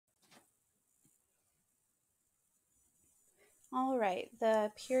All right, the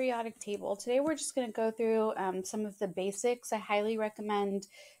periodic table. Today we're just going to go through some of the basics. I highly recommend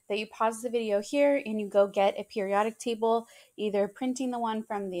that you pause the video here and you go get a periodic table, either printing the one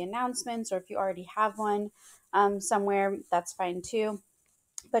from the announcements or if you already have one somewhere, that's fine too.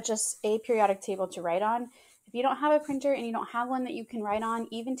 But just a periodic table to write on. If you don't have a printer and you don't have one that you can write on,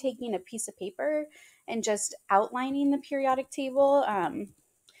 even taking a piece of paper and just outlining the periodic table,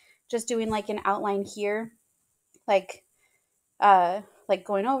 just doing like an outline here, like like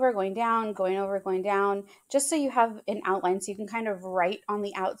going over, going down, going over, going down, just so you have an outline so you can kind of write on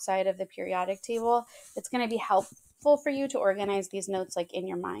the outside of the periodic table. It's going to be helpful for you to organize these notes like in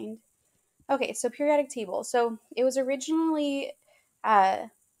your mind. Okay, so periodic table. So it was originally uh,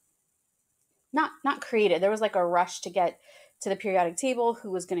 not created. There was like a rush to get to the periodic table.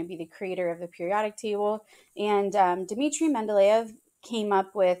 Who was going to be the creator of the periodic table? And Dmitry Mendeleev came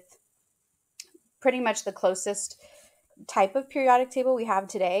up with pretty much the closest type of periodic table we have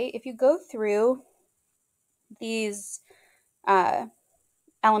today. If you go through these uh,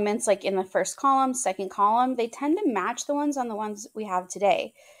 elements, like in the first column, second column, they tend to match the ones we have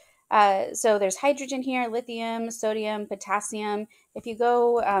today. So there's hydrogen here, lithium, sodium, potassium. If you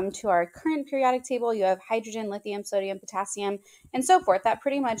go to our current periodic table, you have hydrogen, lithium, sodium, potassium, and so forth. That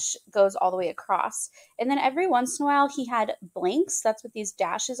pretty much goes all the way across. And then every once in a while, he had blanks. That's what these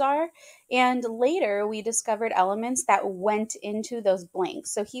dashes are. And later, we discovered elements that went into those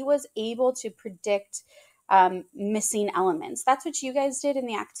blanks. So he was able to predict missing elements. That's what you guys did in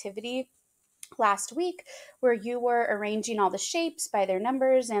the activity last week, where you were arranging all the shapes by their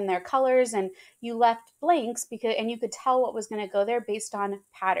numbers and their colors, and you left blanks and you could tell what was going to go there based on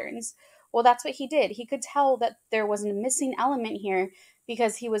patterns. Well, that's what he did. He could tell that there was a missing element here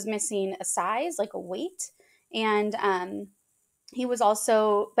because he was missing a size, like a weight, and he was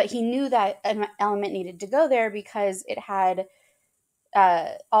also, but he knew that an element needed to go there because it had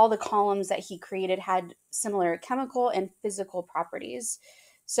all the columns that he created had similar chemical and physical properties.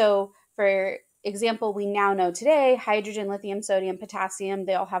 So, for example, we now know today hydrogen, lithium, sodium, potassium,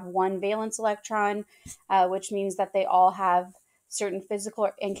 they all have one valence electron, which means that they all have certain physical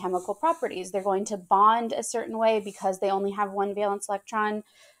and chemical properties. They're going to bond a certain way because they only have one valence electron.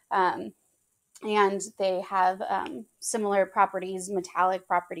 And they have similar properties, metallic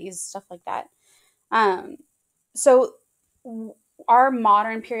properties, stuff like that. So our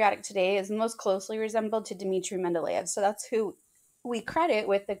modern periodic today is most closely resembled to Dmitry Mendeleev. So that's who we credit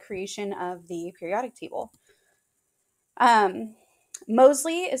with the creation of the periodic table. Um,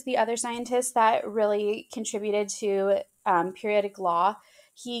 Moseley is the other scientist that really contributed to periodic law.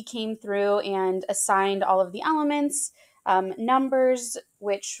 He came through and assigned all of the elements numbers,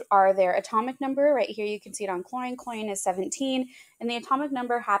 which are their atomic number. Right here, you can see it on chlorine. Chlorine is 17, and the atomic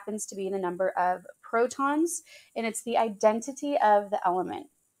number happens to be the number of protons, and it's the identity of the element.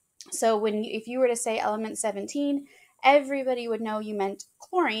 So if you were to say element 17, everybody would know you meant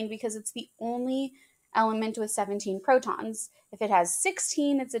chlorine because it's the only element with 17 protons. If it has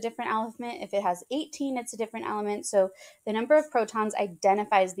 16, it's a different element. If it has 18, it's a different element. So the number of protons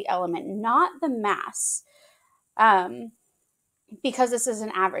identifies the element, not the mass. Because this is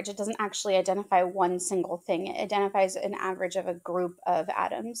an average, it doesn't actually identify one single thing. It identifies an average of a group of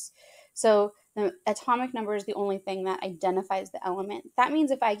atoms. So the atomic number is the only thing that identifies the element. That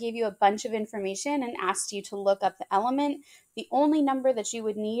means if I gave you a bunch of information and asked you to look up the element, the only number that you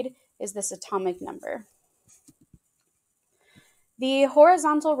would need is this atomic number. The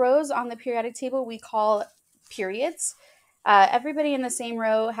horizontal rows on the periodic table we call periods. Everybody in the same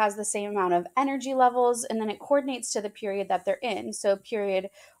row has the same amount of energy levels, and then it coordinates to the period that they're in. So period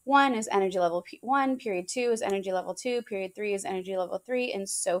 1 is energy level 1, period 2 is energy level 2, period 3 is energy level 3, and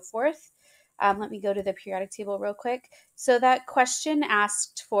so forth. Let me go to the periodic table real quick. So that question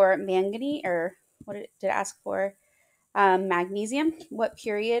asked for manganese, or what did it ask for? Magnesium. What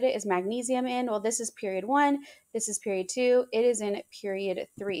period is magnesium in? Well, this is period 1. This is period 2. It is in period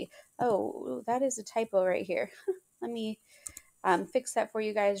 3. Oh, that is a typo right here. Let me fix that for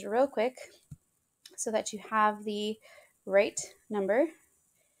you guys real quick so that you have the right number.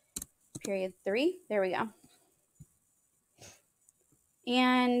 Period 3. There we go.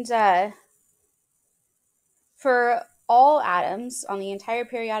 And for all atoms on the entire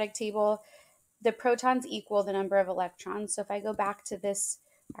periodic table, the protons equal the number of electrons. So if I go back to this,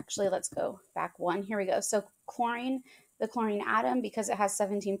 actually, let's go back one. Here we go. So chlorine, the chlorine atom, because it has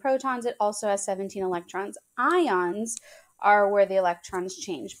 17 protons, it also has 17 electrons. Ions are where the electrons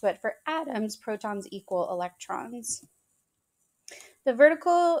change. But for atoms, protons equal electrons. The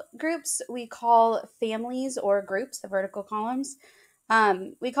vertical groups we call families or groups, the vertical columns.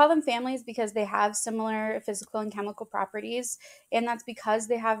 We call them families because they have similar physical and chemical properties, and that's because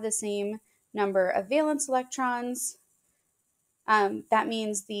they have the same number of valence electrons. That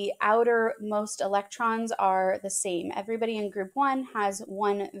means the outermost electrons are the same. Everybody in group 1 has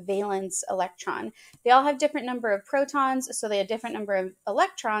one valence electron. They all have different number of protons, so they have different number of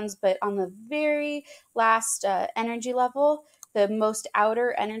electrons, but on the very last energy level, the most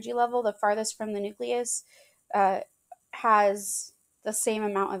outer energy level, the farthest from the nucleus, has the same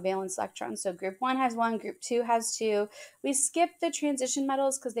amount of valence electrons. So group 1 has 1, group 2 has 2. We skip the transition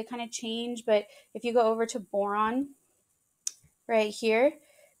metals because they kind of change, but if you go over to boron, right here,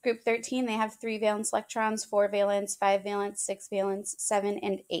 group 13, they have 3 valence electrons, 4 valence, 5 valence, 6 valence, 7,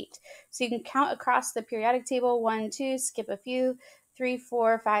 and 8. So you can count across the periodic table, 1, 2, skip a few, 3,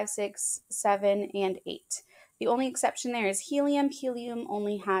 4, 5, 6, 7, and 8. The only exception there is helium. Helium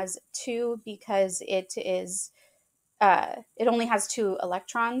only has 2 because it only has 2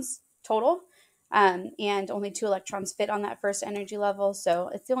 electrons total, and only 2 electrons fit on that first energy level. So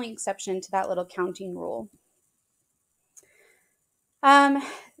it's the only exception to that little counting rule. All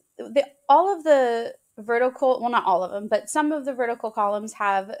of the vertical, well, not all of them, but some of the vertical columns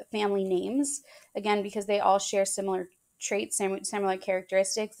have family names, again, because they all share similar traits, similar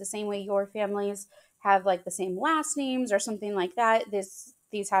characteristics, the same way your families have like the same last names or something like that.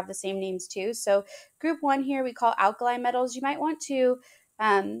 These have the same names too. So group 1 here we call alkali metals. You might want to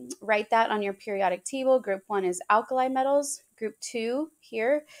write that on your periodic table. Group 1 is alkali metals. Group 2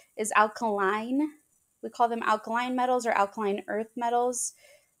 here is alkaline. We call them alkaline metals or alkaline earth metals.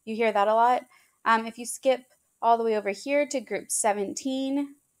 You hear that a lot. If you skip all the way over here to group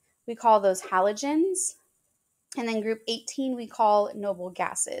 17, we call those halogens. And then group 18, we call noble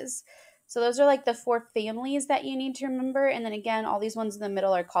gases. So those are like the 4 families that you need to remember. And then again, all these ones in the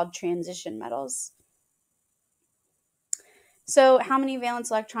middle are called transition metals. So how many valence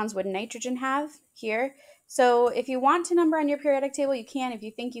electrons would nitrogen have here? So if you want to number on your periodic table, you can. If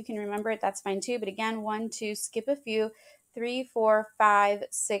you think you can remember it, that's fine too. But again, 1, 2, skip a few, 3, 4, 5,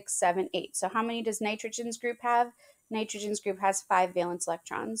 6, 7, 8. So how many does nitrogen's group have? Nitrogen's group has 5 valence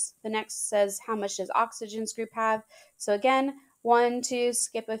electrons. The next says how much does oxygen's group have? So again, 1, 2,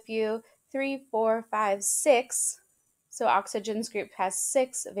 skip a few, 3, 4, 5, 6. So oxygen's group has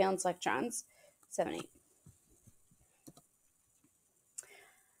 6 valence electrons, 7, 8.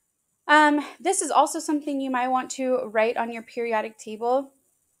 This is also something you might want to write on your periodic table.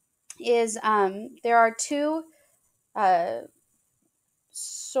 Is there are 2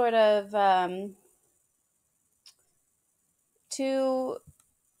 2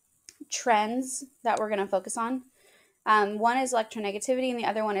 trends that we're going to focus on. One is electronegativity and the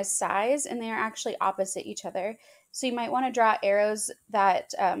other one is size, and they are actually opposite each other. So you might want to draw arrows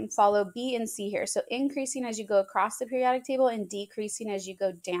that follow B and C here. So increasing as you go across the periodic table and decreasing as you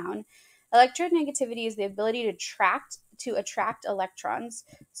go down. Electronegativity is the ability to attract electrons.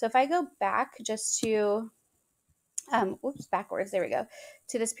 So if I go back just to, backwards, there we go,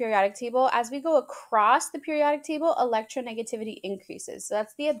 to this periodic table, as we go across the periodic table, electronegativity increases. So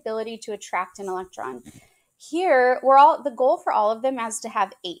that's the ability to attract an electron. Here, the goal for all of them is to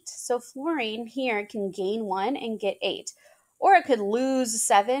have 8. So fluorine here can gain 1 and get 8. Or it could lose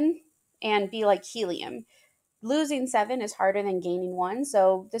 7 and be like helium. Losing 7 is harder than gaining 1,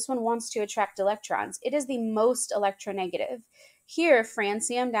 so this one wants to attract electrons. It is the most electronegative. Here,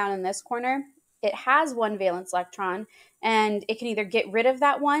 francium down in this corner, it has 1 valence electron, and it can either get rid of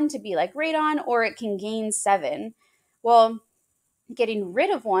that 1 to be like radon, or it can gain 7. Well, getting rid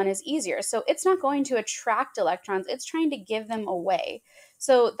of 1 is easier. So it's not going to attract electrons. It's trying to give them away.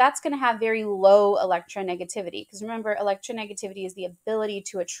 So that's going to have very low electronegativity, because remember, electronegativity is the ability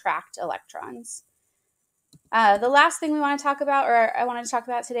to attract electrons. The last thing we want to talk about, or I wanted to talk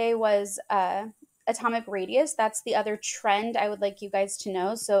about today, was atomic radius. That's the other trend I would like you guys to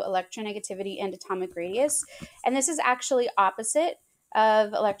know. So electronegativity and atomic radius. And this is actually opposite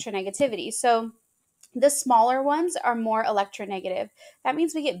of electronegativity. So the smaller ones are more electronegative. That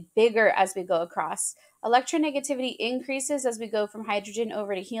means we get bigger as we go across. Electronegativity increases as we go from hydrogen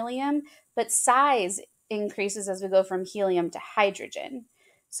over to helium, but size increases as we go from helium to hydrogen.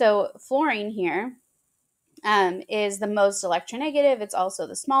 So fluorine here is the most electronegative. It's also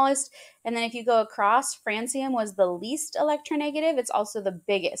the smallest. And then if you go across, francium was the least electronegative. It's also the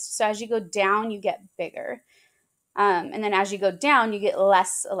biggest. So as you go down, you get bigger. And then as you go down, you get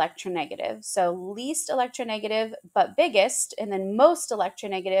less electronegative. So least electronegative, but biggest, and then most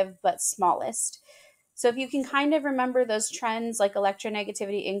electronegative, but smallest. So if you can kind of remember those trends, like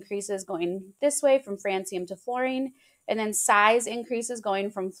electronegativity increases going this way from francium to fluorine, and then size increases going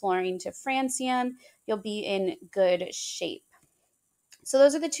from fluorine to francium, you'll be in good shape. So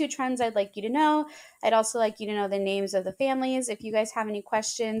those are the two trends I'd like you to know. I'd also like you to know the names of the families. If you guys have any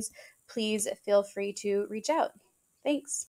questions, please feel free to reach out. Thanks.